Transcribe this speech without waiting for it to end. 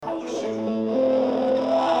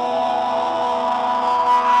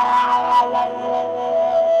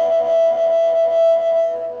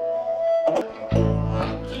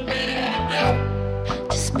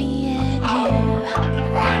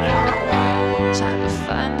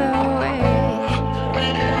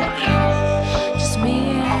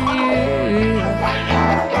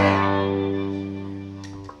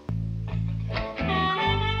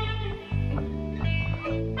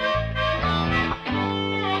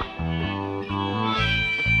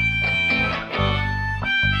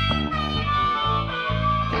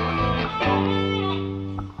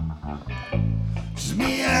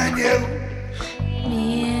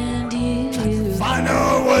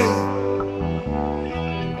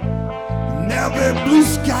There'll be blue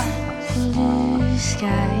skies, blue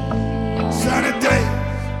sky, sunny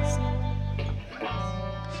days.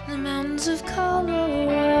 the mountains of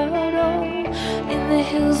Colorado, in the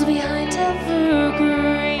hills behind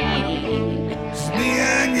Evergreen. Just me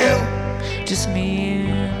and you, Just me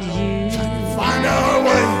and you. trying to find our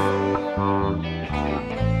way.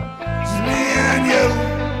 Just me and you,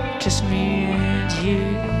 Just me and you.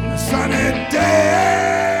 a sunny day.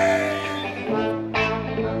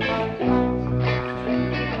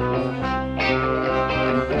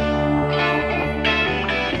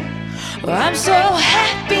 Well, I'm so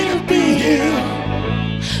happy to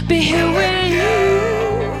be here with you.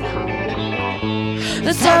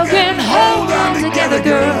 Let's talk and hold on together,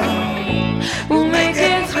 girl. We'll make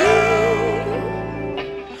it through.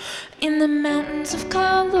 In the mountains of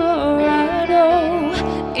Colorado,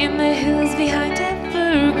 in the hills behind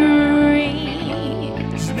Evergreen.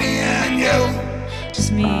 Just me and you,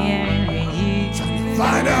 Just me and you.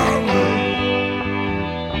 find our way.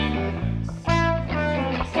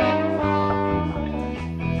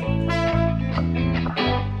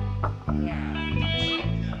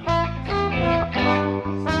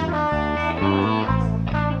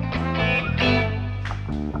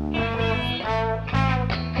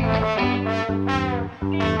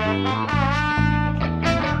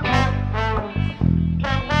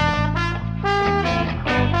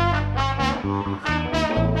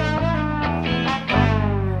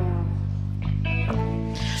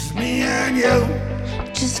 Just me and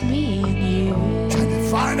you, Just me and you. trying to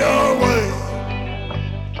find our way.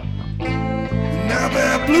 And there'll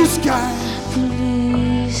be blue skies,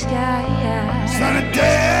 Blue sky. sunny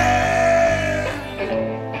day.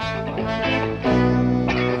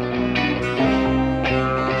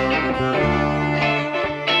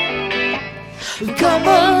 We've come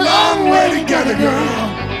a long way together, girl.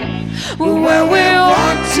 We're where we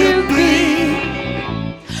want to be.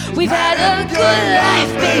 We've had a good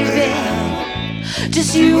life, baby.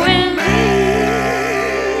 Just you and me.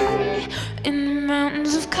 In the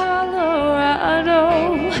mountains of Colorado,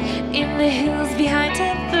 in the hills behind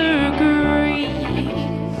Evergreen.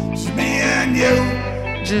 Just me and you,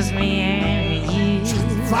 Just me and you.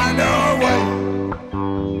 find our way.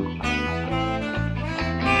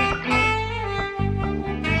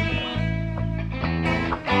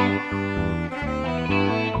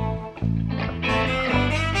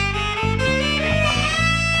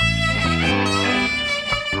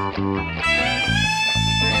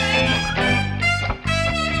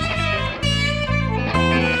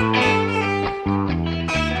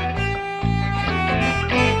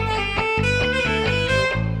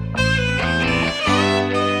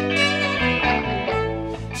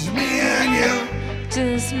 Just me and you,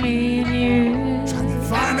 Just me and you.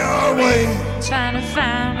 find our way. Trying to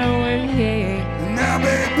find a way. And there'll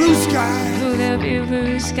be blue skies, Will there be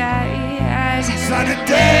blue skies? sunny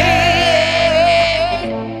day.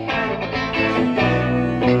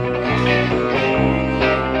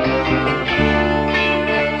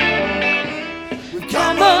 We've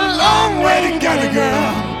come a long way together,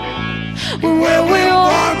 girl. We're where we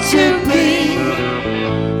want to be.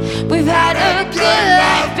 We've had a good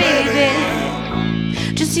life, baby.